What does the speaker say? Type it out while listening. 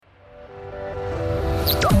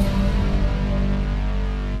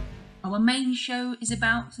Our main show is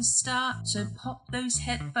about to start, so pop those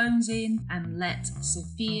headphones in and let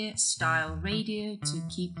Sophia Style Radio to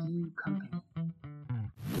keep you company.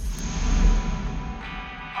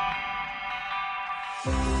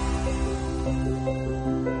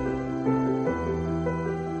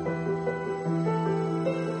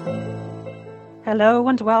 Hello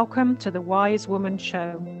and welcome to the Wise Woman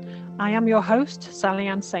Show. I am your host, Sally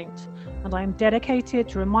Ann Saint, and I am dedicated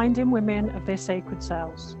to reminding women of their sacred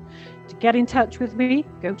selves. To get in touch with me,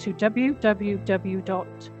 go to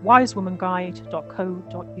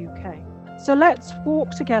www.wisewomanguide.co.uk. So let's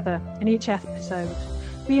walk together in each episode.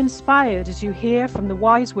 Be inspired as you hear from the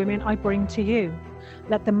wise women I bring to you.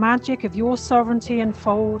 Let the magic of your sovereignty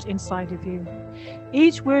unfold inside of you.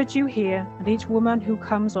 Each word you hear and each woman who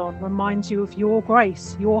comes on reminds you of your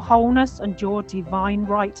grace, your wholeness, and your divine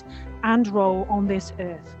right and role on this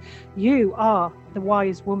earth. You are the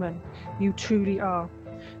wise woman. You truly are.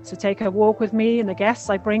 So take a walk with me and the guests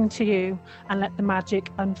I bring to you and let the magic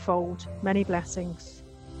unfold. Many blessings.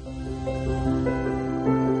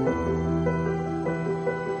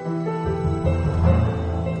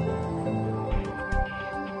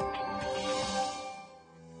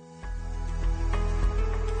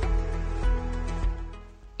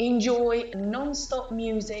 Enjoy non-stop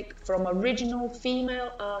music from original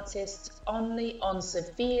female artists only on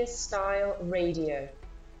Sophia Style Radio.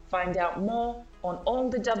 Find out more on all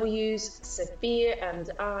the W's,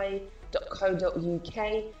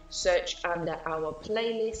 sophiaandi.co.uk. Search under our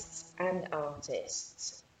playlists and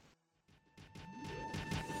artists.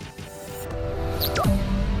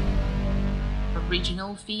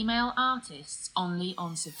 Original female artists only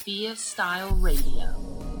on Sophia Style Radio.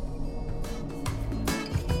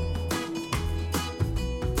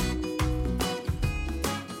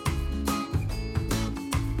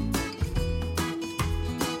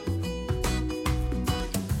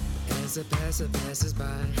 As a passer passes by,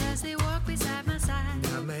 as they walk beside my side,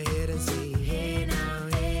 nod my head and say, hey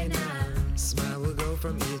now, hey now. Smile will go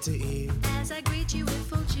from ear to ear, as I greet you with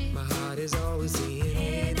full cheer. my heart is always saying,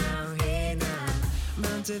 Hey now, hey now.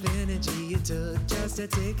 Amount of energy you took just to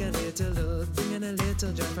take a little look, bringing a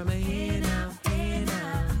little joy from a hey now, Hey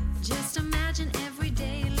now. Just imagine every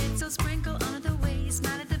day, little sprinkle on the way.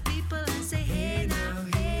 Smile at the people and say, hey now,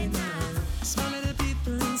 hey now. Smile at the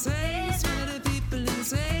people and say, smile at the people and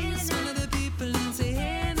say, smile at the people and say,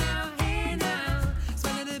 hey now, Hey now.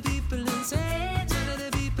 smile at the people and say, smile at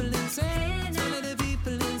the people and say, smile at the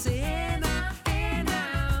people and say, hey now, Hey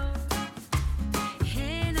now.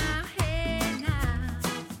 Hey now, hey now.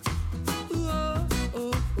 ooh, oh,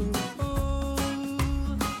 oh, oh, oh.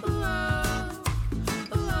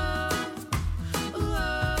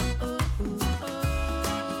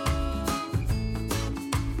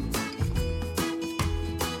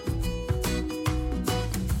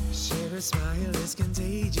 Share a smile is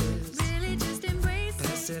contagious. Really just embrace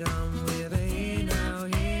Pass it. it on with a hey now,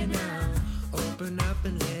 hey now. Open up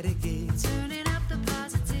and let it get. Turning up the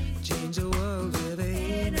positive. Change the world with a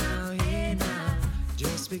hey now, hey now.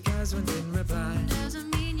 Just because one didn't reply,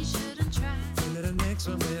 Doesn't mean you shouldn't try. into the next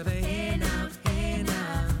one with a hey now, hey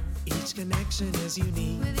now. Each connection is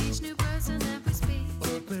unique. With each new person that we speak.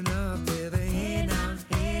 Open up with a hey now,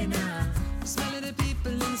 hey now. Smile at the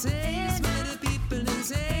people and say, smile at the people and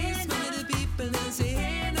say, smile at the people and say,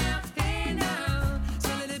 hey now, hey now.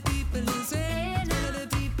 Smile at the people and say, smile at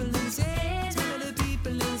the people and say, smile at the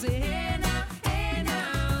people and say, hey now, Hey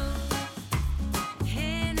now.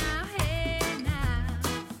 Hey now, hey now.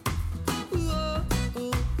 ooh, oh,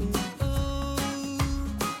 oh, oh, oh.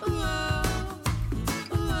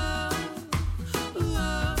 Ooh, ooh, ooh, ooh, ooh.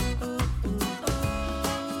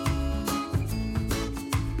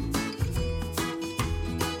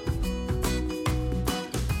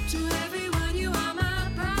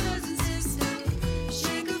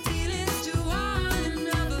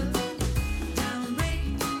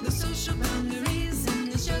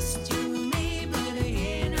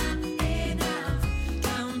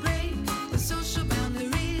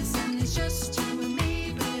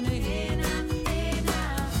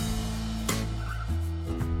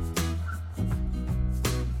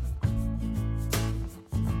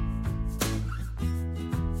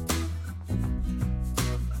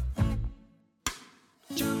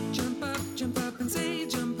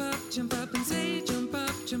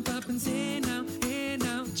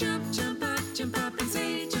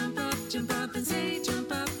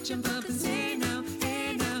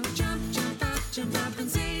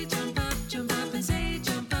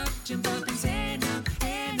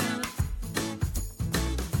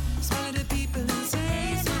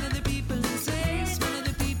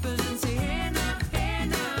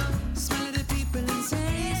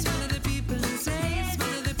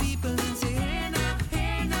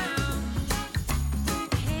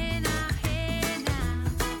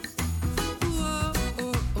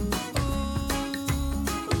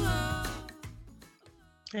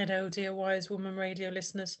 Hello, dear Wise Woman Radio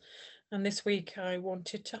listeners. And this week I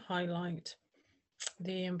wanted to highlight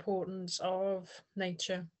the importance of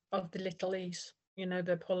nature, of the little E's, you know,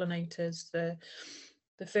 the pollinators, the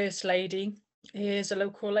first lady is a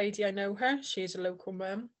local lady. I know her. She's a local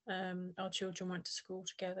mum. Our children went to school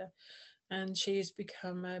together, and she's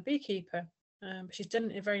become a beekeeper. She's done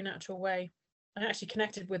it in a very natural way. I actually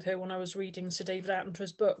connected with her when I was reading Sir David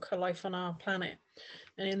Attenborough's book, A Life on Our Planet,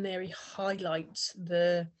 and in there he highlights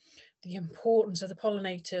the importance of the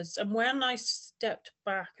pollinators. And when I stepped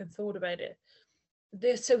back and thought about it,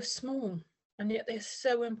 they're so small and yet they're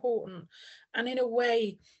so important. And in a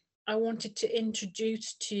way, I wanted to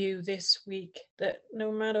introduce to you this week that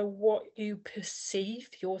no matter what you perceive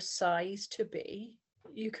your size to be,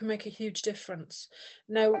 you can make a huge difference.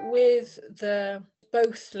 Now, with the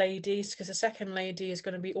both ladies, because the second lady is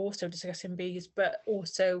going to be also discussing bees, but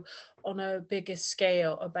also on a bigger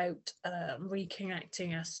scale about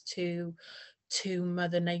reconnecting us to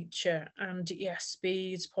Mother Nature. And yes,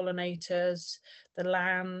 bees, pollinators, the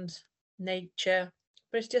land, nature.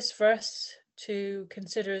 But it's just for us to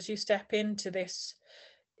consider as you step into this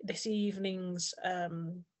evening's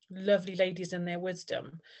lovely ladies and their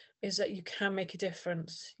wisdom, is that you can make a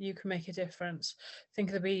difference. You can make a difference. Think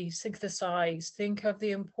of the bees, think of the size, think of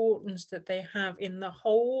the importance that they have in the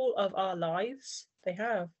whole of our lives. They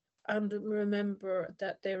have. And remember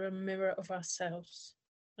that they're a mirror of ourselves.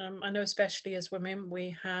 I know, especially as women,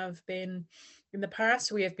 we have been, in the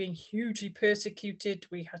past, we have been hugely persecuted.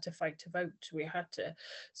 We had to fight to vote. We had to.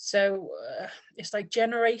 So it's like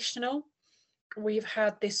generational. We've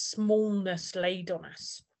had this smallness laid on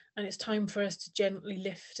us, and it's time for us to gently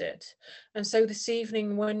lift it. And so this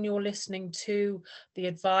evening, when you're listening to the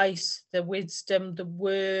advice, the wisdom, the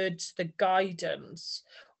words, the guidance,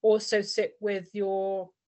 also sit with your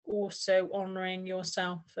also honoring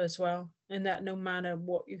yourself as well, and that no matter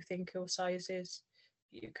what you think your size is,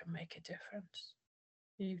 you can make a difference.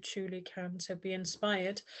 You truly can. So be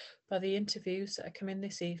inspired by the interviews that are coming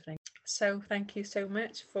this evening. So thank you so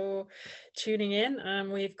much for tuning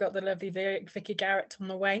in. We've got the lovely Vicky Garrett on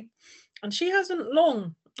the way, and she hasn't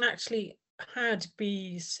long actually had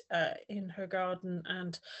bees in her garden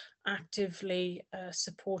and actively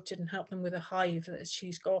supported and helped them with a hive that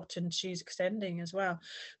she's got and she's extending as well.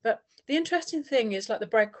 But the interesting thing is, like the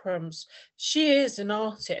breadcrumbs, she is an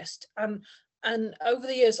artist, and over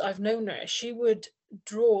the years I've known her, she would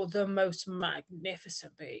draw the most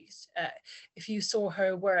magnificent bees. If you saw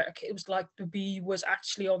her work, it was like the bee was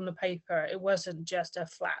actually on the paper. It wasn't just a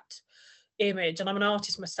flat image. And I'm an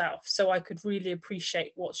artist myself, so I could really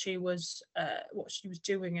appreciate what she was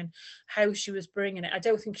doing and how she was bringing it. I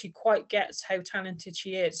don't think she quite gets how talented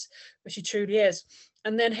she is, but she truly is.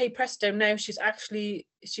 And then, hey presto, now she's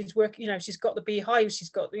working, you know, she's got the beehive, she's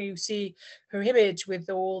got, you see her image with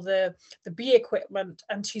all the bee equipment,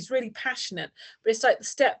 and she's really passionate. But it's like the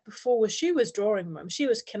step before she was drawing them, she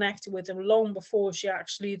was connected with them long before she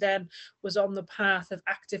actually then was on the path of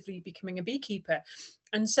actively becoming a beekeeper.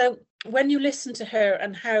 And so when you listen to her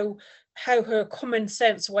and how her common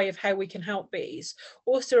sense way of how we can help bees,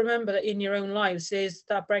 also remember that in your own lives there's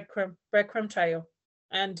that breadcrumb trail.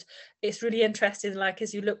 And it's really interesting, like,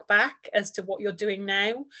 as you look back as to what you're doing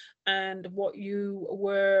now and what you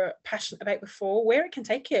were passionate about before, where it can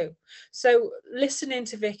take you. So listening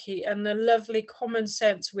to Vicky and the lovely common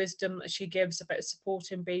sense wisdom that she gives about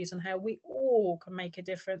supporting bees and how we all can make a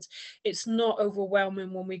difference. It's not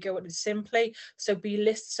overwhelming when we go at it simply. So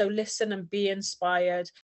listen and be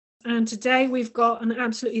inspired. And today we've got an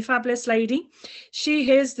absolutely fabulous lady.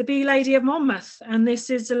 She is the Bee Lady of Monmouth, and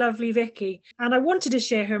this is the lovely Vicky. And I wanted to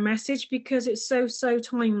share her message because it's so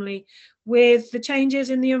timely with the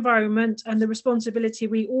changes in the environment and the responsibility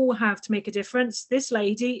we all have to make a difference. This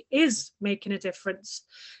lady is making a difference.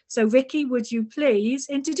 So Vicky, would you please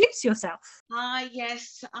introduce yourself? Hi,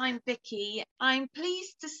 yes, I'm Vicky. I'm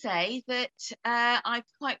pleased to say that I've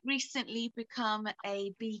quite recently become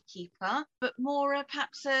a beekeeper, but more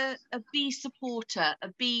perhaps a bee supporter, a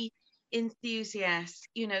bee enthusiast.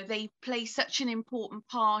 You know, they play such an important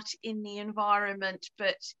part in the environment,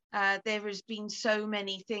 but there has been so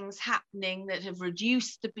many things happening that have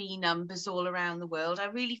reduced the bee numbers all around the world. I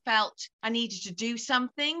really felt I needed to do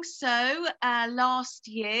something. So last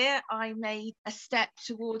year I made a step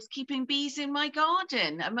towards keeping bees in my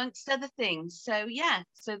garden, amongst other things. So yeah,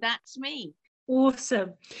 so that's me.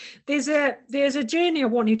 Awesome. There's a journey I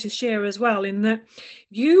want you to share as well, in that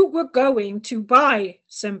you were going to buy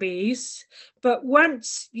some bees, but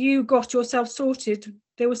once you got yourself sorted,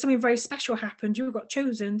 there was something very special happened. You got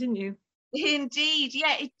chosen, didn't you? Indeed,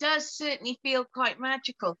 yeah, it does certainly feel quite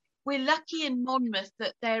magical. we're lucky in Monmouth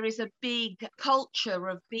that there is a big culture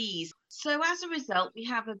of bees. So as a result, we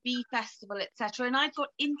have a bee festival, etc. And I got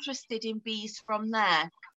interested in bees from there.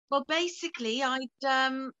 Well, basically,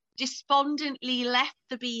 I'd despondently left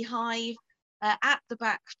the beehive at the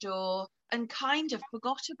back door and kind of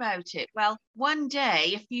forgot about it. Well, one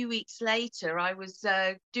day, a few weeks later, I was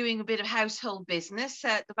doing a bit of household business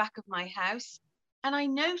at the back of my house, and I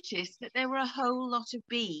noticed that there were a whole lot of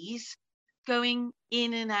bees going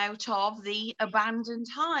in and out of the abandoned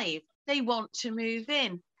hive. They want to move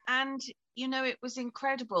in. And, you know, it was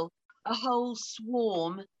incredible. A whole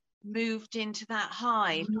swarm moved into that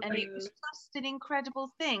hive, and it was just an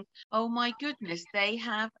incredible thing. Oh my goodness, they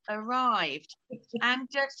have arrived. And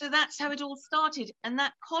so that's how it all started. And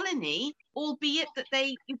that colony, albeit that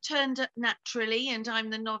they turned up naturally, and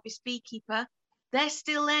I'm the novice beekeeper, they're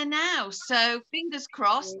still there now. So fingers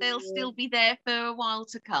crossed, they'll still be there for a while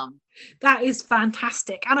to come. That is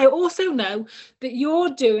fantastic. And I also know that you're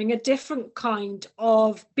doing a different kind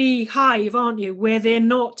of beehive, aren't you? Where they're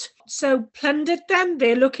not so plundered then,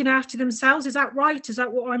 they're looking after themselves. Is that right? Is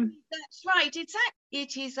that what I'm... That's right.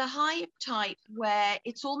 It is a hive type where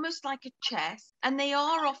it's almost like a chest, and they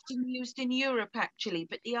are often used in Europe actually.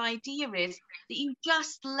 But the idea is that you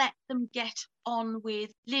just let them get on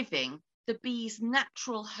with living the bee's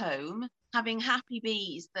natural home, having happy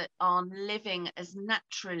bees that are living as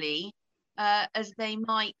naturally as they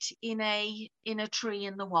might in a tree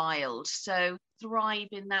in the wild. So thrive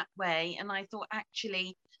in that way. And I thought,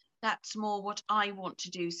 actually, that's more what I want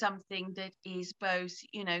to do, something that is both,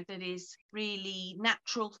 you know, that is really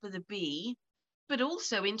natural for the bee, but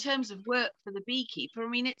also in terms of work for the beekeeper. I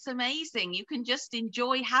mean, it's amazing. You can just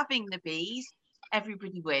enjoy having the bees.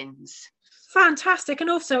 Everybody wins. Fantastic. And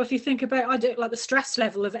also, if you think about, I don't like the stress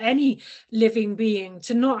level of any living being,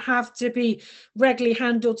 to not have to be regularly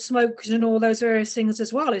handled, smoked, and all those various things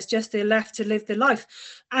as well. It's just they're left to live their life.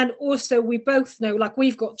 And also, we both know, like,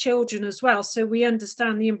 we've got children as well, so we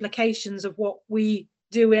understand the implications of what we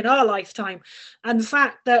do in our lifetime, and the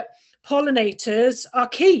fact that pollinators are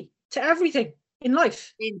key to everything in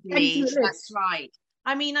life. Indeed, that's right.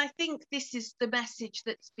 I mean, I think this is the message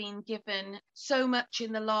that's been given so much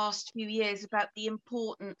in the last few years about the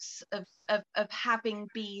importance of having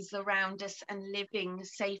bees around us and living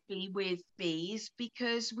safely with bees,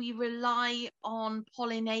 because we rely on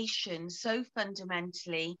pollination so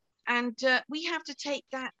fundamentally, and we have to take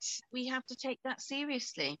that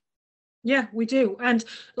seriously. Yeah, we do. And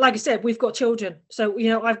like I said, we've got children. So, you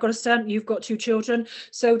know, I've got a son, you've got 2 children.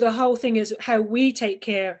 So the whole thing is how we take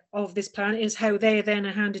care of this planet is how they then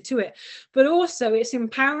are handed to it. But also it's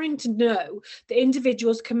empowering to know that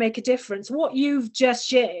individuals can make a difference. What you've just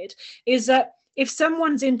shared is that if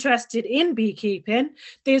someone's interested in beekeeping,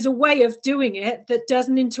 there's a way of doing it that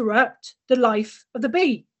doesn't interrupt the life of the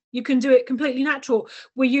bee. You can do it completely natural,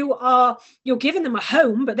 where you're giving them a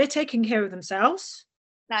home, but they're taking care of themselves.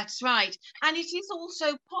 That's right. And it is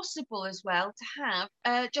also possible as well to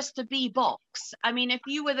have just a bee box. I mean, if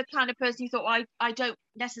you were the kind of person who thought, I don't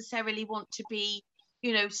necessarily want to be,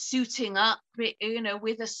 you know, suiting up, you know,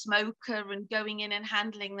 with a smoker and going in and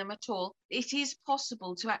handling them at all, it is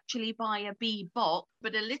possible to actually buy a bee box,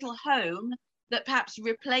 but a little home that perhaps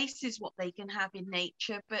replaces what they can have in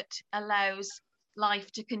nature, but allows life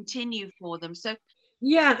to continue for them. So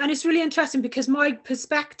yeah, and it's really interesting because my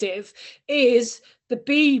perspective is the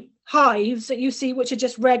bee hives that you see, which are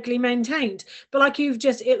just regularly maintained. But like you've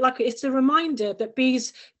just, it's a reminder that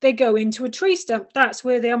bees, they go into a tree stump. That's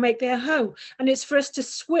where they'll make their home. And it's for us to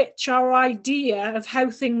switch our idea of how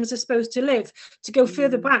things are supposed to live, to go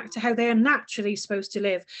further back to how they are naturally supposed to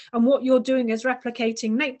live. And what you're doing is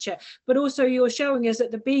replicating nature. But also you're showing us that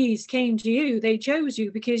the bees came to you. They chose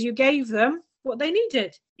you because you gave them what they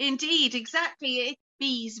needed. Indeed, exactly.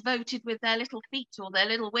 Bees voted with their little feet or their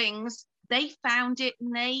little wings. They found it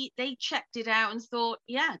and they checked it out and thought,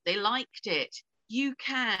 yeah, they liked it. You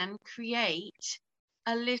can create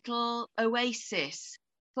a little oasis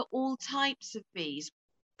for all types of bees.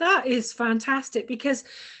 That is fantastic, because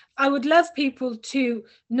I would love people to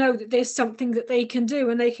know that there's something that they can do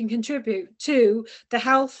and they can contribute to the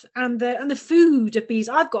health and the food of bees.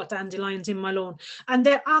 I've got dandelions in my lawn, and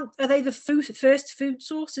are they the first food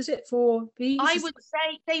source? Is it for bees? I would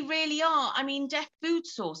say they really are. I mean, they're food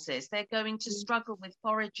sources. They're going to struggle with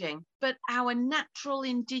foraging, but our natural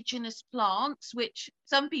indigenous plants, which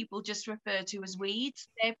some people just refer to as weeds,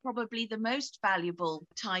 they're probably the most valuable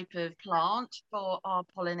type of plant for our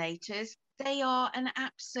pollinators. They are an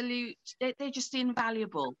absolute, they're just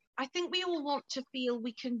invaluable. I think we all want to feel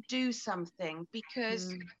we can do something,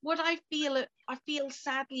 because Mm. what I feel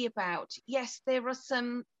sadly about, yes, there are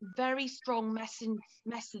some very strong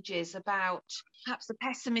messages about perhaps a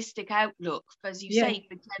pessimistic outlook, as you Yeah. say,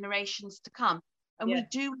 for generations to come. And Yeah.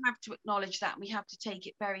 we do have to acknowledge that, and we have to take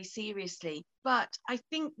it very seriously. But I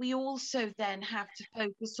think we also then have to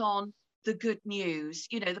focus on the good news.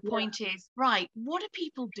 You know, the Yeah. point is, right, what are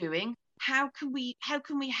people doing? How can we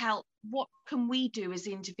help? What can we do as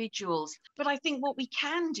individuals? But I think what we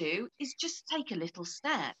can do is just take a little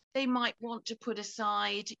step. They might want to put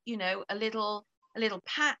aside, you know, a little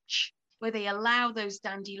patch where they allow those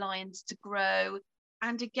dandelions to grow,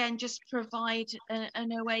 and again just provide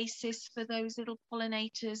an oasis for those little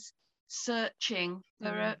pollinators searching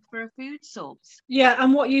for a food source. Yeah,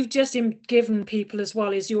 and what you've just given people as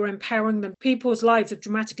well is you're empowering them. People's lives have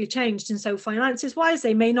dramatically changed, and so finances wise,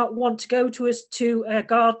 they may not want to go to a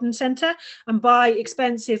garden centre and buy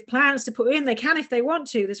expensive plants to put in. They can if they want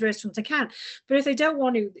to. There's restaurants they can, but if they don't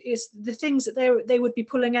want to, it's the things that they would be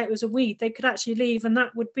pulling out as a weed. They could actually leave, and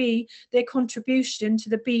that would be their contribution to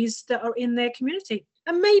the bees that are in their community.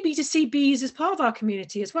 And maybe to see bees as part of our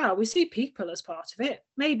community as well. We see people as part of it.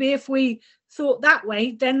 Maybe if we thought that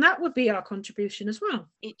way, then that would be our contribution as well.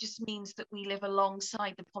 It just means that we live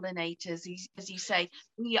alongside the pollinators, as you say,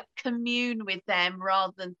 we commune with them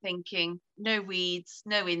rather than thinking no weeds,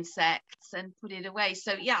 no insects, and put it away.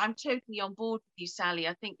 So yeah, I'm totally on board with you, Sally.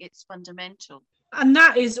 I think it's fundamental. And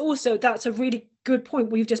that's a really good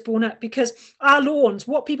point we've just brought up, because our lawns,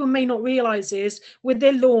 what people may not realize is with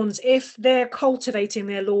their lawns, if they're cultivating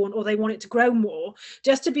their lawn or they want it to grow more,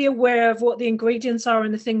 just to be aware of what the ingredients are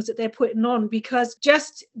and the things that they're putting on, because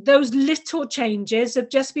just those little changes of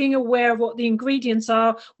just being aware of what the ingredients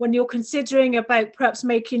are when you're considering about perhaps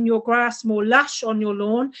making your grass more lush on your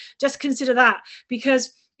lawn, just consider that,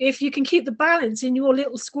 because if you can keep the balance in your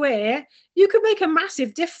little square, you could make a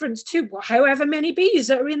massive difference to however many bees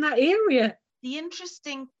that are in that area. The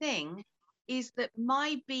interesting thing is that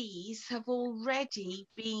my bees have already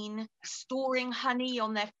been storing honey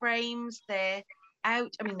on their frames. They're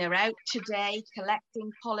out today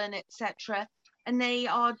collecting pollen, etc. And they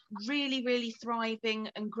are really, really thriving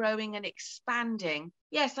and growing and expanding.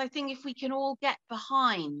 Yes, I think if we can all get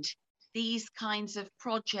behind these kinds of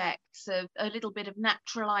projects of a little bit of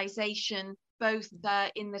naturalization, both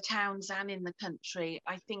in the towns and in the country,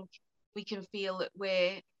 I think we can feel that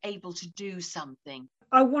we're able to do something.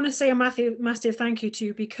 I want to say a massive thank you to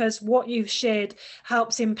you, because what you've shared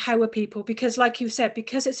helps empower people, because like you said,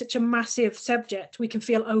 because it's such a massive subject, we can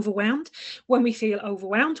feel overwhelmed. When we feel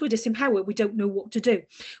overwhelmed, we're disempowered, we don't know what to do.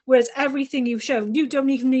 Whereas everything you've shown, you don't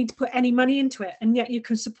even need to put any money into it, and yet you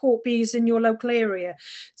can support bees in your local area.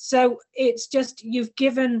 So it's just, you've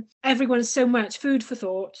given everyone so much food for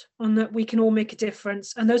thought on that we can all make a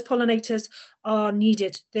difference, and those pollinators are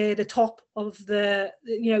needed. They're the top of they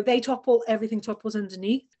topple, everything topples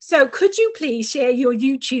underneath. So could you please share your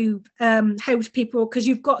YouTube, how do people, because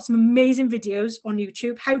you've got some amazing videos on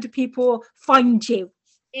YouTube, how do people find you?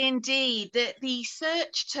 Indeed, the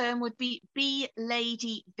search term would be Bee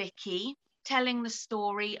Lady Vicky, telling the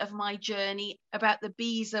story of my journey about the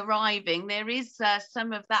bees arriving. There is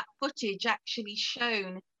some of that footage actually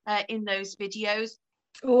shown in those videos.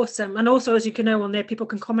 Awesome. And also, as you can know on there, people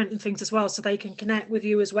can comment and things as well, so they can connect with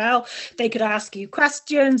you as well. They could ask you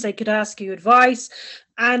questions, they could ask you advice,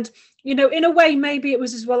 and in a way, maybe it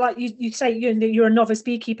was as well, like you say, you're a novice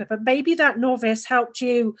beekeeper, but maybe that novice helped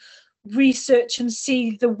you research and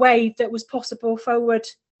see the way that was possible forward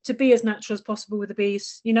to be as natural as possible with the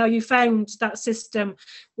bees. You found that system,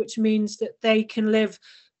 which means that they can live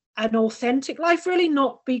an authentic life, really,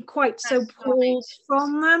 not be quite so pulled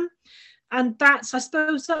from them. And I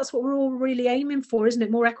suppose that's what we're all really aiming for, isn't it?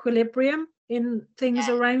 More equilibrium in things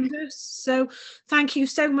around us. So thank you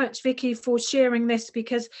so much, Vicky, for sharing this,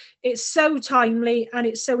 because it's so timely and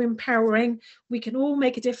it's so empowering. We can all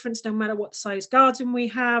make a difference, no matter what size garden we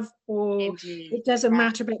have, or Indeed. it doesn't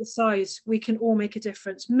matter about the size. We can all make a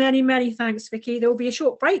difference. Many, many thanks, Vicky. There will be a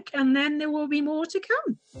short break and then there will be more to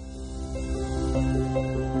come.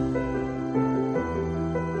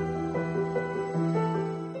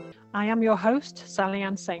 I am your host, Sally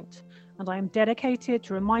Ann Saint, and I am dedicated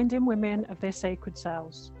to reminding women of their sacred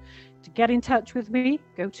selves. To get in touch with me,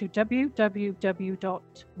 go to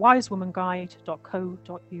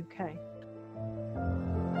www.wisewomanguide.co.uk.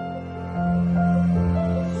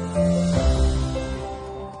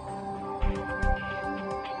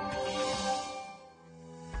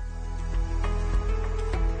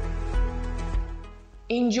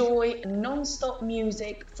 Enjoy non-stop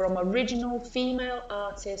music from original female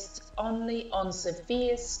artists only on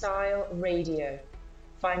Sophia Style Radio.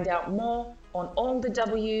 Find out more on all the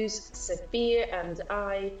W's,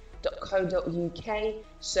 sophiaandi.co.uk.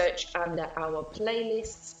 Search under our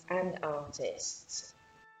playlists and artists.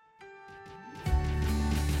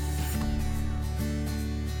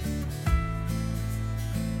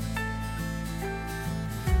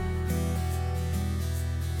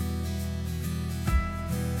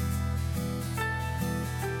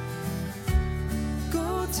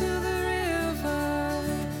 Go to the river.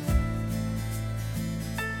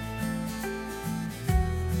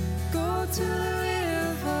 Go to the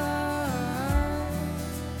river.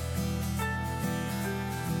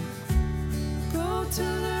 Go to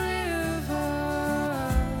the river.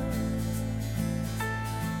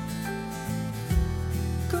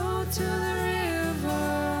 Go to the river.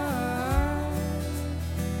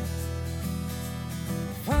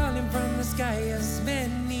 Falling from the sky as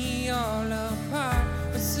many all apart,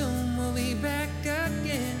 but soon we'll be back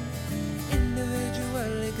again,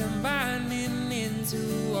 individually combining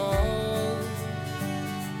into all.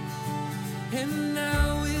 And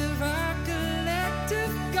now with our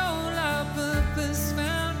collective goal, our purpose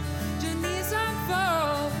found, journeys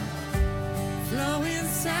unfold, flowing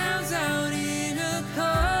sounds out in a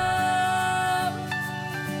call.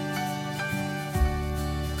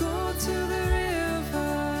 Go to the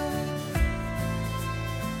river.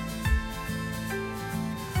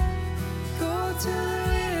 Go to the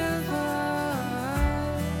river.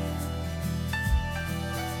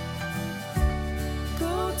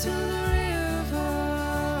 Go to the river.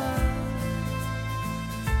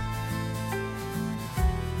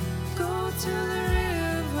 Go to the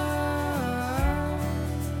river.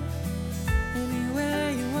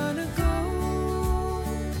 Anywhere you wanna go,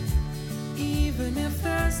 even if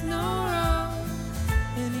there's no road.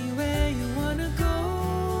 Anywhere you wanna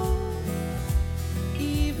go,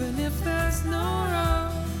 even if there's no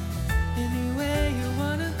road. Anywhere you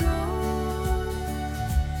wanna go,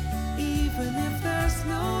 even if there's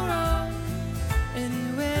no road.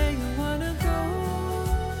 Anywhere you wanna go,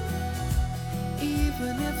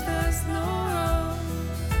 even if there's no road.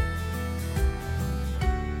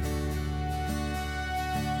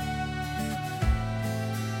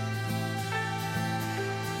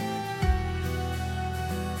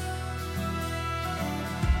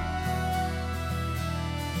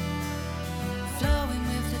 Flowing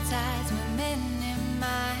with the tides, with many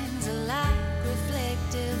minds alike,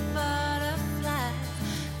 reflective butterflies,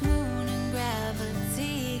 moon and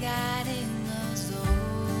gravity guiding us all.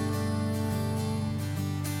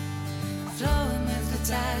 Flowing with the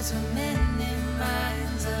tides, with many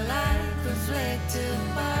minds alike, reflective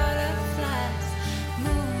butterflies,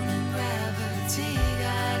 moon and gravity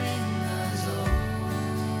guiding us all.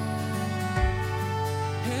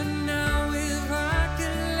 And now with our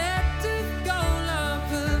collective goal, our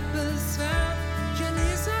purpose found,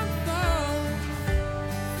 journeys unfold,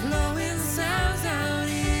 flowing sounds out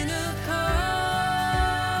in a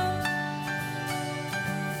call.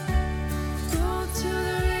 Go to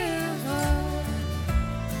the river.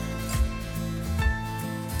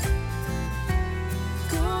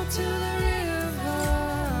 Go to the river.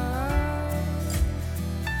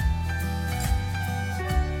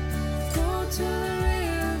 Go to the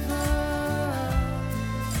river.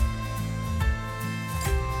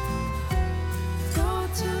 Go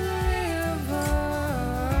to the river.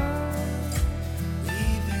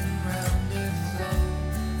 Leaving rounded flow.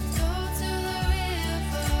 Go to the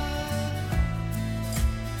river.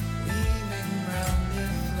 Leaving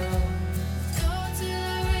rounded flow. Go to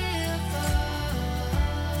the river.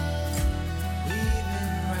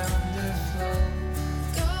 Leaving rounded flow.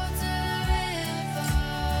 Go to the river.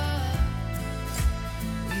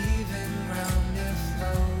 Leaving rounded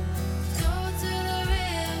flow. Go to the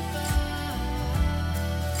river.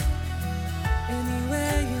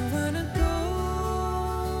 Anywhere you wanna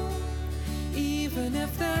go, even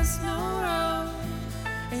if there's no road.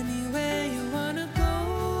 Anywhere you wanna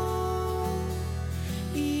go,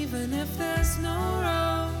 even if there's no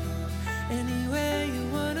road. Anywhere you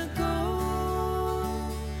wanna go,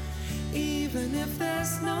 even if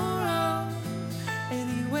there's no road.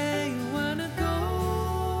 Anywhere you wanna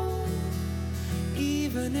go,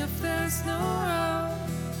 even if there's no road.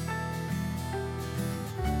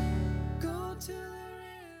 Go to the river.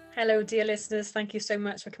 Hello, dear listeners. Thank you so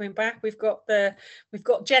much for coming back. We've got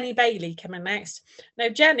Jenny Bailey coming next. Now,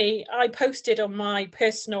 Jenny, I posted on my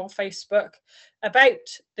personal Facebook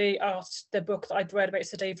about the book that I'd read about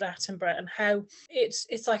Sir David Attenborough, and how it's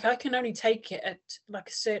like I can only take it at like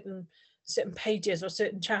a certain certain pages or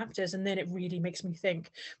certain chapters, and then it really makes me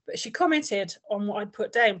think. But she commented on what I'd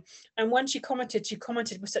put down, and when she commented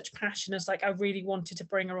with such passion, as like, I really wanted to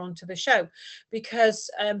bring her onto the show, because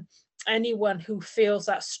anyone who feels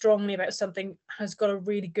that strongly about something has got a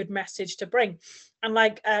really good message to bring. And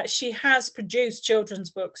like, she has produced children's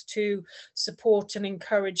books to support and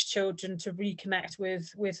encourage children to reconnect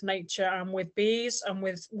with nature and with bees and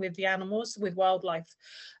with the animals, with wildlife.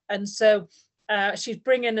 And so she's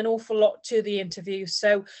bringing an awful lot to the interview.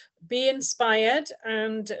 So be inspired,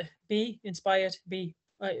 and be inspired, be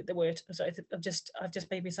the word. Sorry, I've just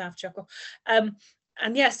made myself chuckle.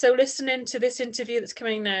 And yeah, so listening to this interview that's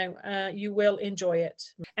coming now, you will enjoy it.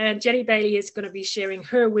 And Jenny Bailey is going to be sharing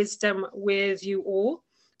her wisdom with you all.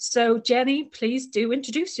 So Jenny, please do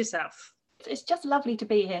introduce yourself. It's just lovely to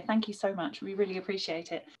be here. Thank you so much. We really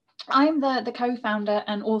appreciate it. I'm the co-founder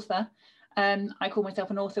and author. I call myself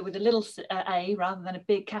an author with a little a rather than a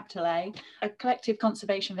big capital A collective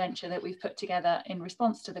conservation venture that we've put together in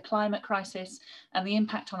response to the climate crisis and the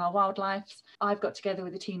impact on our wildlife. I've got together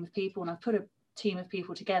with a team of people, and I've put a team of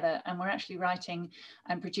people together, and we're actually writing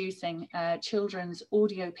and producing children's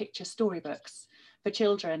audio picture storybooks for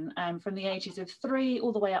children from the ages of 3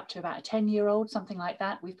 all the way up to about a 10-year-old, something like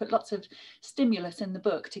that. We've put lots of stimulus in the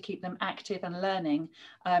book to keep them active and learning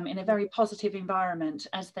in a very positive environment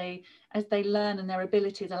as they learn, and their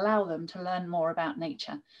abilities allow them to learn more about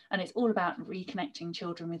nature. And it's all about reconnecting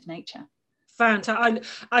children with nature. Fantastic.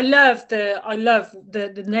 I love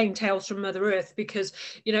the name Tales from Mother Earth, because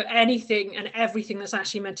anything and everything that's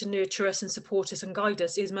actually meant to nurture us and support us and guide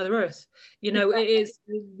us is Mother Earth. It is.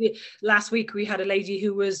 Last week we had a lady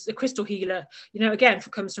who was a crystal healer, again,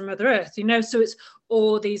 comes from Mother Earth, so it's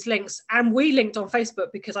all these links. And we linked on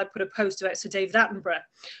Facebook because I put a post about Sir David Attenborough,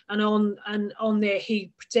 and on there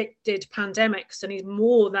he predicted pandemics, and he's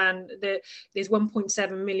more than there's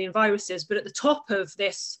 1.7 million viruses, but at the top of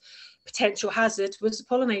this potential hazard was the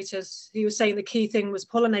pollinators. He was saying the key thing was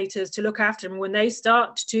pollinators, to look after them. When they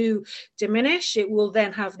start to diminish, it will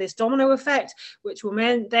then have this domino effect, which will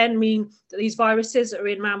then mean that these viruses are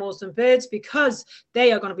in mammals and birds, because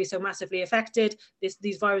they are going to be so massively affected.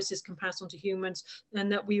 These viruses can pass on to humans,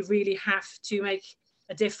 and that we really have to make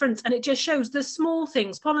a difference. And it just shows the small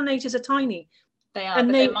things. Pollinators are tiny. They are,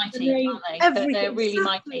 but they're mighty, aren't they? They're really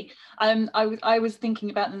mighty. I was thinking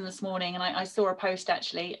about them this morning, and I saw a post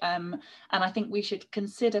actually, and I think we should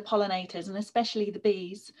consider pollinators, and especially the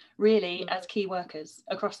bees, really as key workers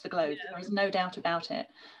across the globe. There is no doubt about it.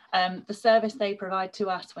 The service they provide to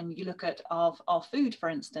us, when you look at our food, for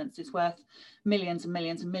instance, is worth millions and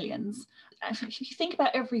millions and millions. If you think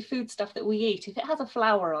about every food stuff that we eat, if it has a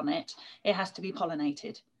flower on it, it has to be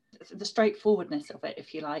pollinated. The straightforwardness of it,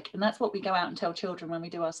 if you like. And that's what we go out and tell children when we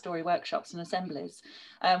do our story workshops and assemblies.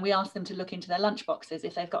 We ask them to look into their lunch boxes,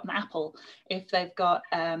 if they've got an apple, if they've got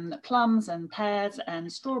plums and pears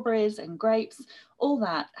and strawberries and grapes. All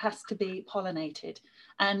that has to be pollinated.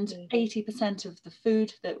 And 80% of the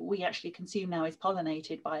food that we actually consume now is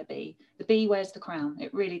pollinated by a bee. The bee wears the crown.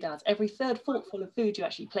 It really does. Every third forkful of food you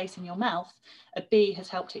actually place in your mouth, a bee has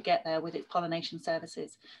helped it get there with its pollination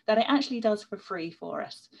services, that it actually does for free for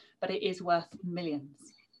us, but it is worth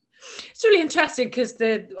millions. It's really interesting because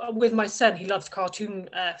with my son, he loves cartoon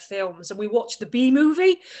films, and we watched the Bee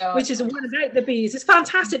Movie, which is one about the bees. It's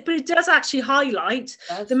fantastic, but it does actually highlight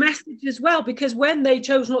the message as well, because when they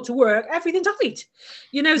chose not to work, everything died.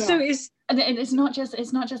 So it's. And it's not just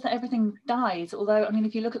that everything dies, although, I mean,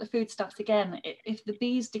 if you look at the foodstuffs again, if the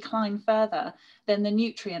bees decline further, then the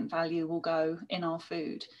nutrient value will go in our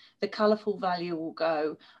food, the colourful value will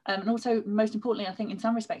go, and also, most importantly, I think in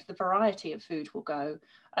some respects, the variety of food will go.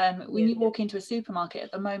 When you walk into a supermarket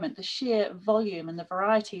at the moment, the sheer volume and the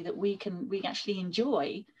variety that we actually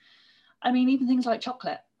enjoy, I mean, even things like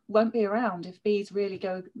chocolate won't be around if bees really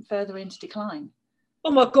go further into decline. Oh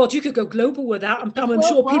my God, you could go global with that. I'm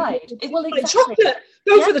sure people exactly. chocolate,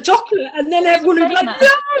 go for the chocolate, and then everyone would be like, no,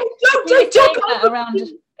 don't take chocolate.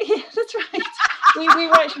 Yeah, that's right. we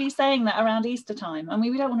were actually saying that around Easter time. I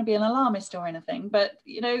mean, we don't want to be an alarmist or anything, but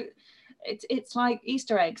it's like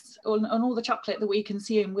Easter eggs on all the chocolate that we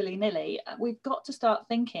consume willy-nilly. We've got to start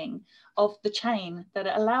thinking of the chain that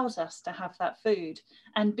allows us to have that food,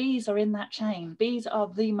 and bees are in that chain. Bees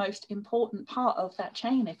are the most important part of that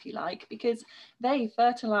chain, if you like, because they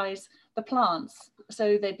fertilize the plants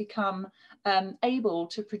so they become able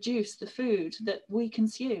to produce the food that we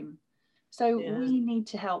consume. So we need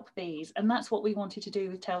to help bees, and that's what we wanted to do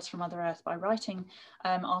with Tales from Mother Earth, by writing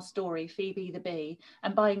our story, Phoebe the Bee,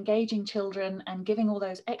 and by engaging children and giving all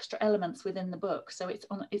those extra elements within the book. So it's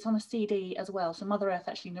on a CD as well. So Mother Earth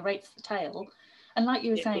actually narrates the tale, And like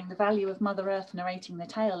you were saying, the value of Mother Earth narrating the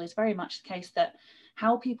tale is very much the case that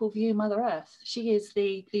how people view Mother Earth. She is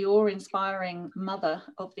the awe-inspiring mother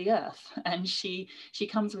of the earth, and she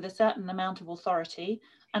comes with a certain amount of authority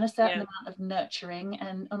and a certain amount of nurturing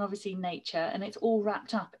and obviously nature, and it's all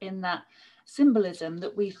wrapped up in that symbolism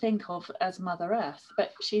that we think of as Mother Earth.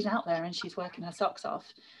 But she's out there and she's working her socks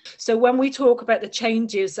off. So when we talk about the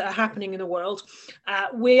changes that are happening in the world,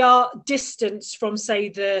 we are distanced from, say,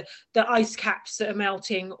 the ice caps that are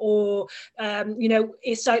melting, or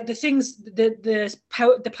it's like the things,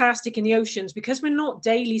 the plastic in the oceans, because we're not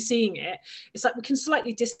daily seeing it. It's like we can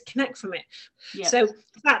slightly disconnect from it. Yeah. So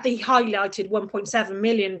the fact that he highlighted 1.7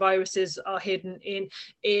 million viruses are hidden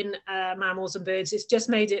in mammals and birds, it's just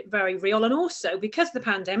made it very real. And also, because of the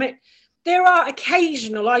pandemic, there are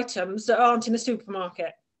occasional items that aren't in the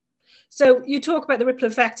supermarket. So you talk about the ripple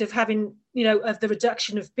effect of having, of the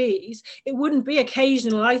reduction of bees. It wouldn't be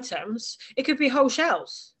occasional items. It could be whole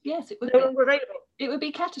shelves. Yes, it would. No longer available. It would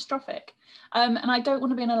be catastrophic. And I don't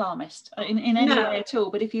want to be an alarmist in any way at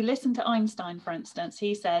all. But if you listen to Einstein, for instance,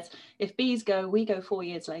 he says, if bees go, we go 4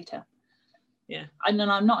 years later. Yeah. And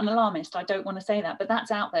I'm not an alarmist. I don't want to say that, but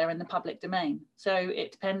that's out there in the public domain. So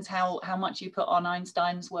it depends how much you put on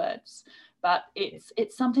Einstein's words. But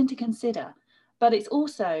it's something to consider. But it's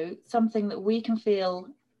also something that we can feel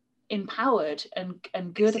empowered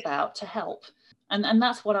and good about to help. And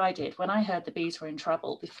that's what I did when I heard the bees were in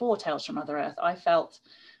trouble. Before Tales from Mother Earth, I felt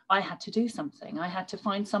I had to do something. I had to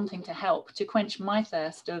find something to help, to quench my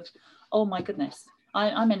thirst of, oh my goodness,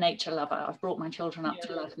 I'm a nature lover. I've brought my children up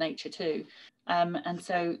to love nature too. And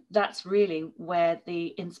so that's really where the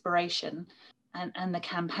inspiration and the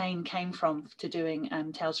campaign came from to doing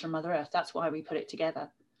Tales from Mother Earth. That's why we put it together.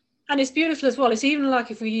 And it's beautiful as well. It's even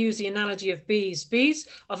like if we use the analogy of bees. Bees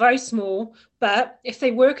are very small, but if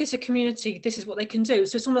they work as a community, this is what they can do.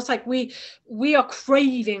 So it's almost like we are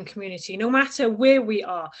craving community, no matter where we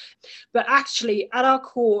are. But actually, at our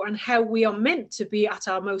core and how we are meant to be at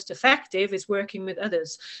our most effective is working with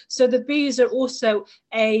others. So the bees are also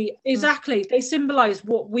they symbolize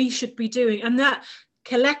what we should be doing. And that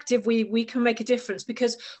collective, we can make a difference,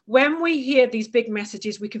 because when we hear these big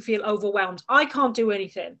messages, we can feel overwhelmed. I can't do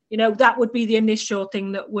anything. That would be the initial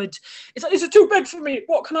thing that would, it's like, this is too big for me.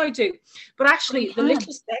 What can I do? But actually, the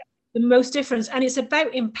little step, the most difference. And it's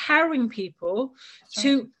about empowering people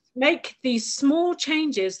to make these small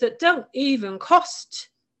changes that don't even cost.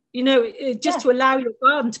 To allow your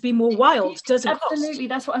garden to be more wild doesn't absolutely cost.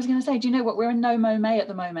 That's what I was going to say. Do you know what, we're in no mow May at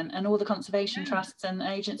the moment, and all the conservation trusts and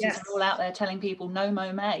agencies are all out there telling people no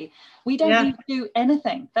mow May. We don't need to do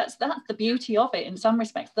anything. That's the beauty of it. In some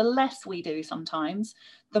respects, the less we do sometimes,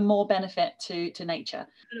 the more benefit to nature.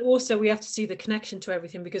 And also we have to see the connection to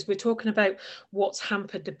everything, because we're talking about what's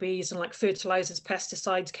hampered the bees, and like fertilizers,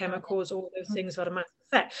 pesticides, chemicals, all those things that are massive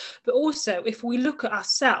effect. But also, if we look at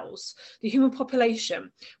ourselves, the human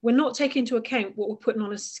population, we're not taking into account what we're putting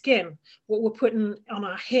on our skin, what we're putting on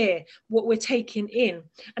our hair, what we're taking in.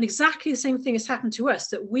 And exactly the same thing has happened to us,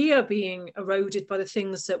 that we are being eroded by the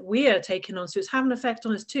things that we are taking on. So it's having an effect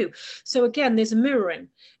on us too. So again, there's a mirroring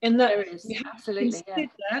in that we have to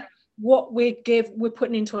consider what we're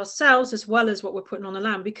putting into ourselves as well as what we're putting on the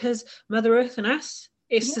land, because Mother Earth and us,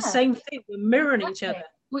 it's the same thing. We're mirroring each other.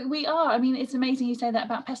 We are. I mean, it's amazing you say that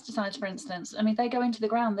about pesticides, for instance. I mean, they go into the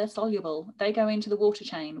ground, they're soluble. They go into the water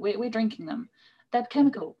chain. We're drinking them. They're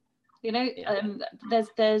chemical.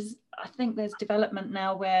 There's I think there's development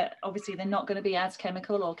now where obviously they're not going to be as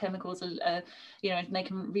chemical, or chemicals are, they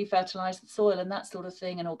can refertilize the soil and that sort of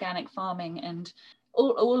thing, and organic farming, and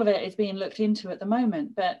all of it is being looked into at the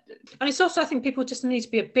moment. And it's also, I think people just need to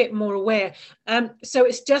be a bit more aware. So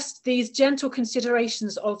it's just these gentle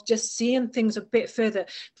considerations of just seeing things a bit further.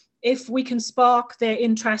 If we can spark their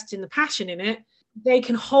interest in the passion in it, they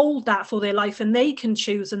can hold that for their life, and they can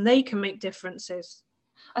choose, and they can make differences.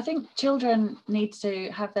 I think children need to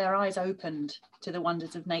have their eyes opened to the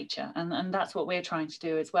wonders of nature, and that's what we're trying to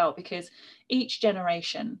do as well, because each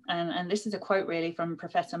generation, and this is a quote really from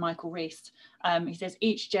Professor Michael Rees, he says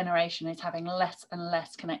each generation is having less and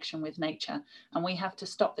less connection with nature, and we have to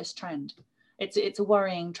stop this trend. It's a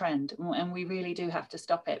worrying trend, and we really do have to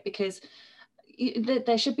stop it, because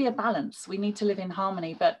there should be a balance. We need to live in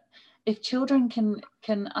harmony, but if children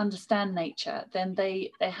can understand nature, then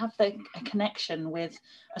they have a connection with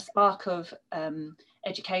a spark of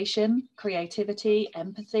education, creativity,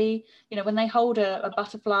 empathy. When they hold a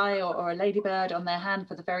butterfly or a ladybird on their hand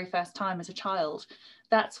for the very first time as a child,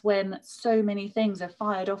 that's when so many things are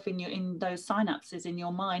fired off in those synapses in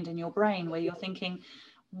your mind and your brain, where you're thinking,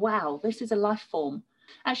 wow, this is a life form.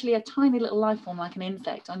 actually a tiny little life form like an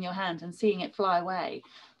insect on your hand and seeing it fly away,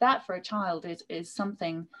 that for a child is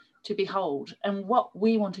something to behold. And what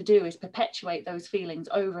we want to do is perpetuate those feelings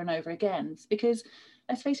over and over again, because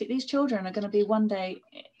let's face it, these children are going to be one day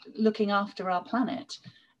looking after our planet.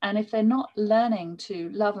 And if they're not learning to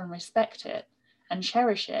love and respect it and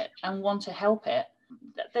cherish it and want to help it,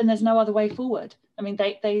 then there's no other way forward. I mean,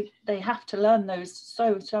 they have to learn those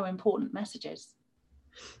so important messages.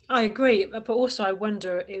 I agree, but also I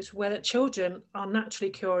wonder is whether children are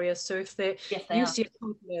naturally curious. So if they see it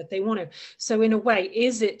popular, they want to. So in a way,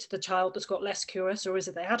 is it the child that's got less curious, or is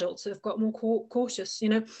it the adults that have got more cautious? You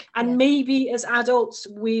know, and maybe as adults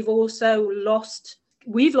we've also lost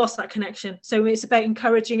that connection. So it's about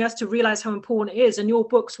encouraging us to realize how important it is. And your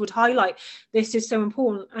books would highlight this is so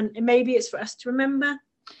important, and maybe it's for us to remember.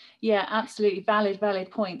 Yeah, absolutely valid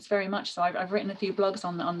points, very much so. I've written a few blogs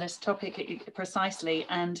on this topic precisely,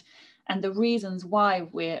 and the reasons why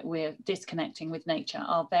we're disconnecting with nature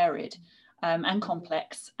are varied and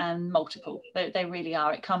complex and multiple. They really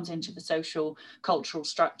are. It comes into the social, cultural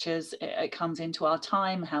structures. It comes into our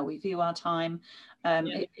time, how we view our time.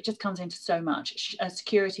 It just comes into so much.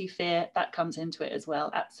 Security, fear, that comes into it as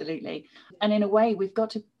well. Absolutely. And in a way, we've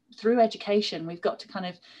got to, through education, we've got to kind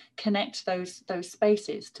of connect those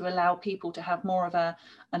spaces to allow people to have more of an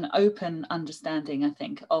open understanding, I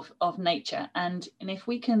think, of nature. And if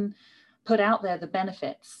we can put out there the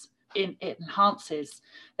benefits, it enhances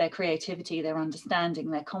their creativity, their understanding,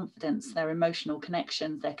 their confidence, their emotional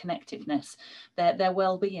connections, their connectiveness, their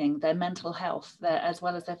well-being, their mental health, as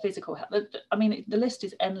well as their physical health. I mean, the list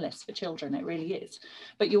is endless for children, it really is.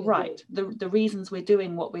 But you're right, the reasons we're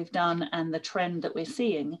doing what we've done and the trend that we're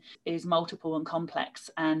seeing is multiple and complex,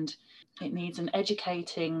 and it needs an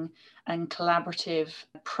educating and collaborative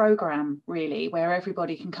program, really, where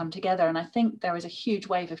everybody can come together. And I think there is a huge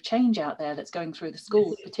wave of change out there that's going through the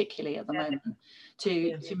schools, particularly at the moment,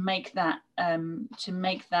 to make that a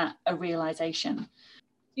realization.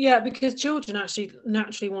 Yeah, because children actually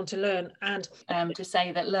naturally want to learn, and to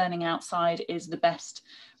say that learning outside is the best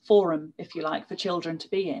forum, if you like, for children to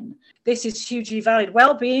be in. This is hugely valid.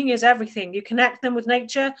 Well-being is everything. You connect them with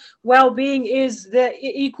nature. Well-being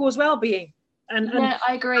equals well-being. And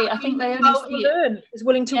I agree. I think they only is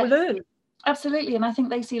willing to learn. Absolutely. And I think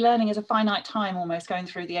they see learning as a finite time, almost going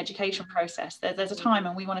through the education process. There's a time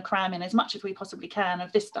and we want to cram in as much as we possibly can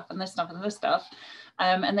of this stuff and this stuff and this stuff.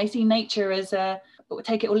 And they see nature as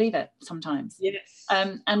take it or leave it sometimes. Yes.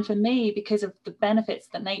 And for me, because of the benefits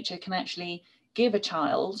that nature can actually give a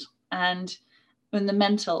child, and the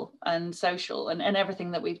mental and social and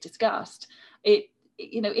everything that we've discussed,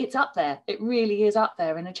 it's up there. It really is up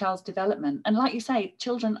there in a child's development. And like you say,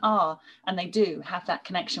 children are, and they do have that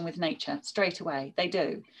connection with nature straight away. They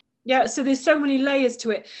do. Yeah, so there's so many layers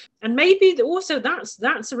to it. And maybe also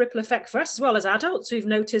that's a ripple effect for us as well as adults who've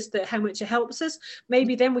noticed that how much it helps us.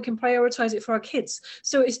 Maybe then we can prioritize it for our kids.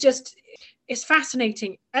 So it's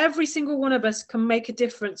fascinating. Every single one of us can make a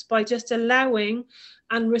difference by just allowing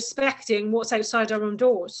and respecting what's outside our own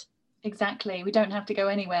doors. Exactly. We don't have to go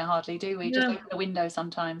anywhere hardly, do we? Just open the window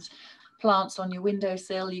sometimes. Plants on your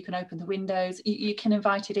windowsill, you can open the windows, you can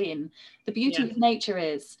invite it in. The beauty of nature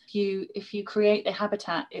is if you create the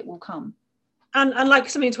habitat, it will come. And like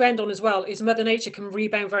something to end on as well is Mother Nature can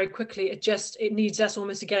rebound very quickly. It needs us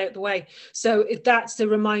almost to get out of the way. So that's the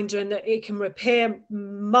reminder, and that it can repair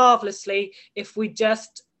marvelously if we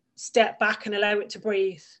just step back and allow it to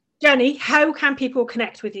breathe. Jenny, how can people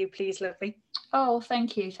connect with you, please, lovely? Oh,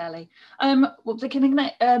 thank you, Sally. Well, they can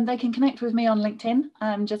connect with me on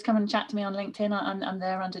LinkedIn. Just come and chat to me on LinkedIn. I'm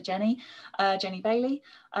there under Jenny Bailey.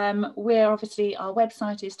 Our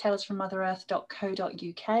website is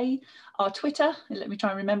talesfrommmotherearth.co.uk. Our Twitter, let me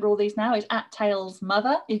try and remember all these now, is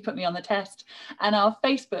 @talesmother. You put me on the test. And our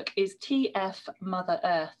Facebook is TF Mother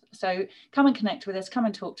Earth. So come and connect with us, come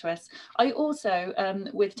and talk to us. I also,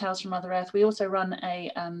 with Tales from Mother Earth, we also run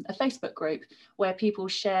a Facebook group where people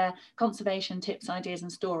share conservation tips, ideas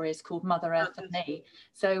and stories called Mother Earth and Me.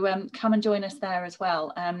 So come and join us there as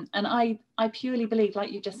well. And I purely believe,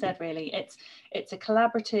 like you just said, really, it's a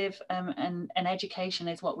collaborative and education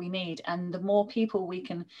is what we need. And the more people we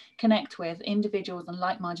can connect with, individuals and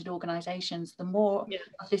like-minded organisations, the more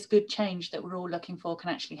of this good change that we're all looking for can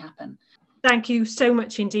actually happen. Thank you so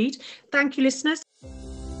much indeed. Thank you, listeners.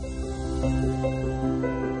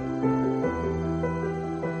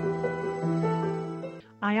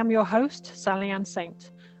 I am your host, Sally Ann Saint,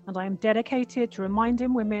 and I am dedicated to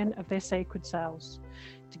reminding women of their sacred selves.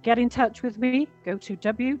 To get in touch with me, go to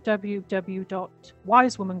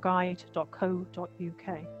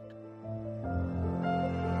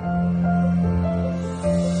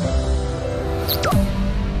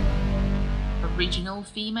original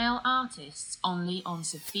female artists only on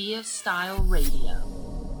Sophia Style Radio.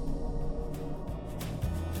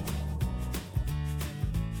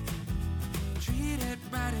 Treat it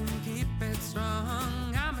right and keep it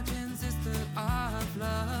strong. I'm a transistor of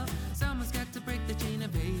love. Someone's got to break the chain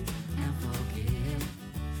of hate and forgive.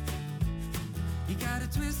 You gotta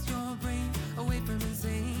twist your brain away from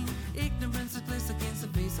insane ignorance is placed against the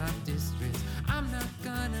face of distress. I'm not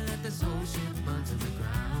gonna let this whole shit burn to the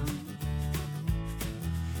ground.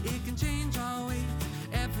 It can change our way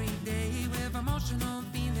every day with emotional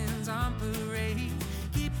feelings on parade.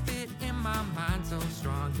 Keep it in my mind so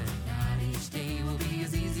strong that not each day will be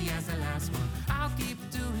as easy as the last one. I'll keep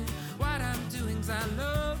doing what I'm doing 'cause I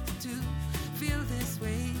love to feel this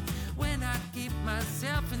way. When I keep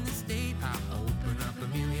myself in this state, I open up a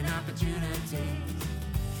million opportunities.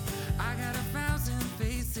 I got 1,000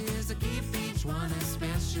 faces, I keep each one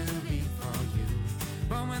especially for you.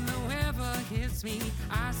 But when the weather hits me,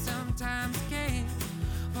 I sometimes can't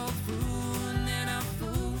hold through. And then a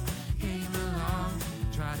fool came along,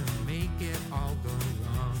 try to make it all go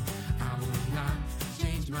wrong. I will not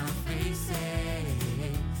change my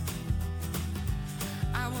faces.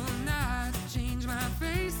 I will not change my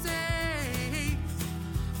faces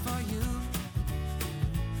for you.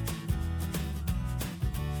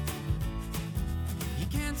 You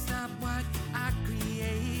can't stop what I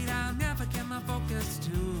create. I'll never get my focus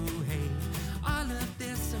to hate. All of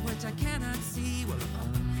this of which I cannot see will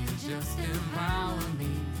only just empower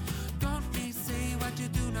me. Don't be say what you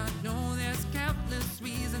do not know. There's countless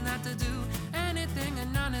reasons not to do anything,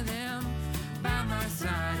 and none of them by my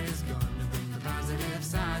side is gonna bring the positive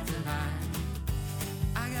side to life.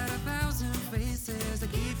 I got 1,000 faces, I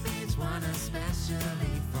keep each one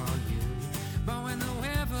especially for you. But when the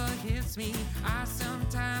weather hits me, I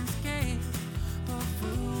sometimes can't pull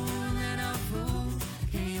through. And then a fool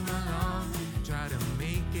came along, try to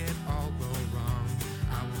make it all go wrong.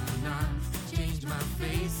 I will not change my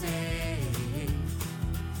faces.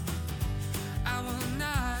 I will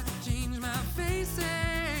not change my faces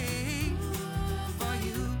for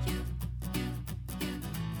you.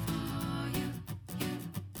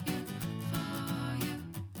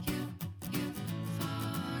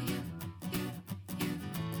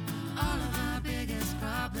 All of our biggest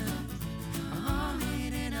problems are all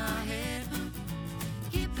made in our head.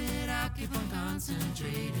 Keep it out, keep on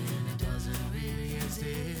concentrating, it doesn't really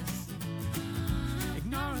exist.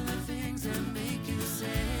 Ignore all the things that make you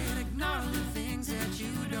sad. Ignore all the things that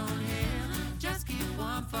you don't have. Just keep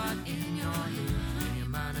one thought in your head. In your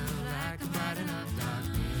mind of light, come brighten up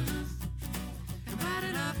darkness. Come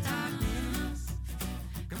brighten up darkness.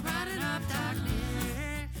 Come brighten up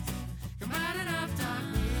darkness. Come brighten up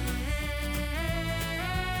darkness.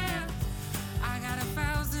 I got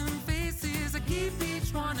 1,000 faces, I keep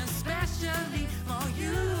each one especially for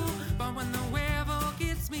you. But when the weather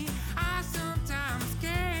gets me, I sometimes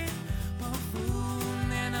can't pull through.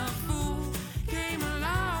 And then a fool came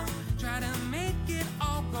along, try to make it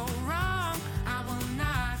all go wrong. I will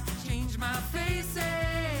not change my faces.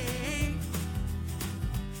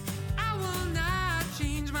 I will not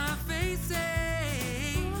change my faces.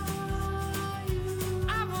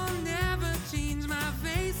 I will never change my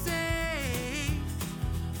faces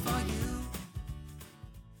for you.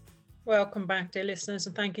 Welcome back, dear listeners,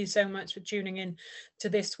 and thank you so much for tuning in to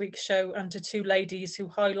this week's show and to two ladies who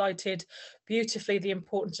highlighted beautifully the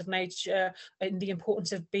importance of nature and the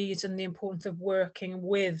importance of bees and the importance of working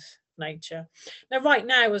with nature. Now, right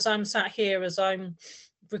now, as I'm sat here, as I'm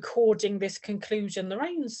recording this conclusion, the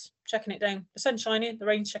rain's checking it down. The sun's shining, the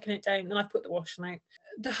rain's checking it down, and I put the washing out.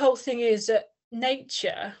 The whole thing is that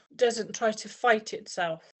nature doesn't try to fight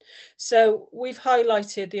itself. So we've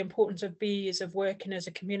highlighted the importance of bees, of working as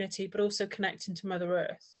a community, but also connecting to Mother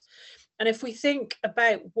Earth. And if we think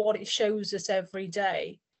about what it shows us every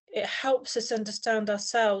day, it helps us understand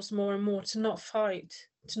ourselves more and more, to not fight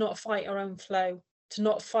our own flow, to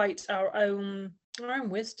not fight our own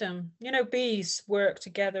wisdom. You know, bees work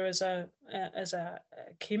together as a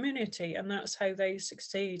community, and that's how they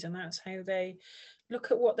succeed, and that's how they look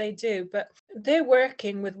at what they do. But they're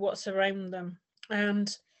working with what's around them,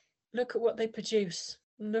 and look at what they produce,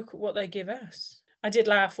 look at what they give us. I did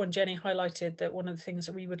laugh when Jenny highlighted that one of the things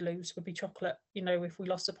that we would lose would be chocolate, you know, if we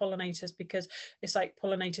lost the pollinators, because it's like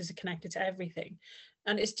pollinators are connected to everything.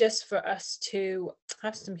 And it's just for us to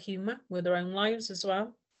have some humour with our own lives as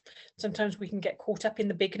well. Sometimes we can get caught up in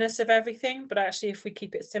the bigness of everything, but actually if we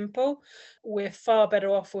keep it simple, we're far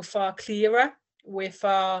better off, we're far clearer, we're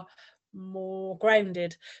far more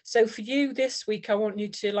grounded. So for you this week, I want you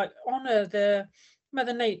to honour the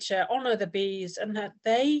Mother Nature, honour the bees, and that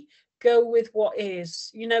they go with what is.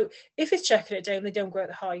 You know, if it's checking it down, they don't go out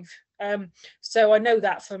the hive. So I know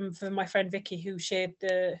that from my friend Vicky, who shared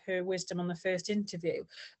her wisdom on the first interview,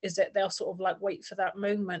 is that they'll sort of like wait for that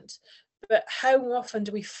moment. But how often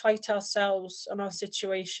do we fight ourselves and our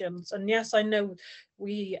situations? And yes, I know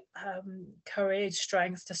we courage,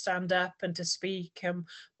 strength to stand up and to speak,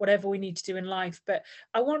 whatever we need to do in life. But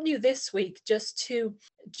I want you this week just to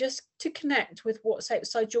connect with what's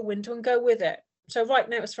outside your window and go with it. So right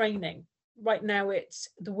now it's raining. Right now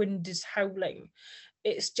the wind is howling.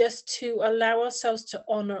 It's just to allow ourselves to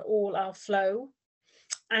honor all our flow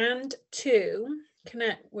and to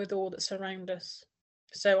connect with all that's around us.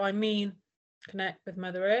 So I mean, connect with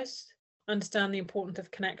Mother Earth, understand the importance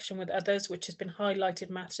of connection with others, which has been highlighted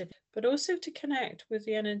massively, but also to connect with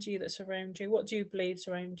the energy that's around you. What do you believe is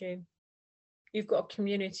around you? You've got a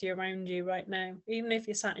community around you right now. Even if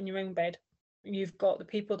you're sat in your own bed, you've got the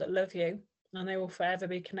people that love you, and they will forever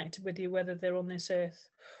be connected with you, whether they're on this earth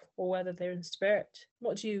or whether they're in spirit.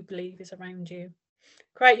 What do you believe is around you?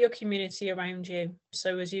 Create your community around you,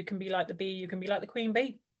 so as you can be like the bee, you can be like the queen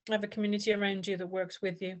bee. Have a community around you that works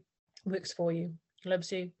with you, works for you,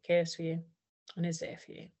 loves you, cares for you, and is there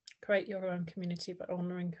for you. Create your own community by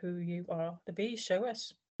honouring who you are. The bees show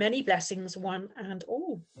us. Many blessings, one and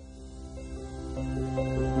all.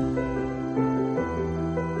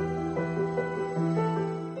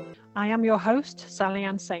 I am your host, Sally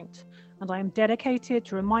Ann Saint, and I am dedicated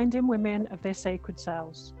to reminding women of their sacred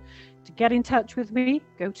selves. To get in touch with me,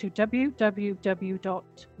 go to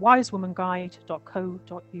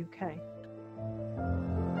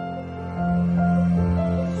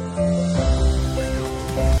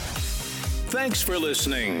Thanks for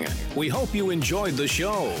listening. We hope you enjoyed the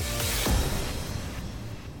show.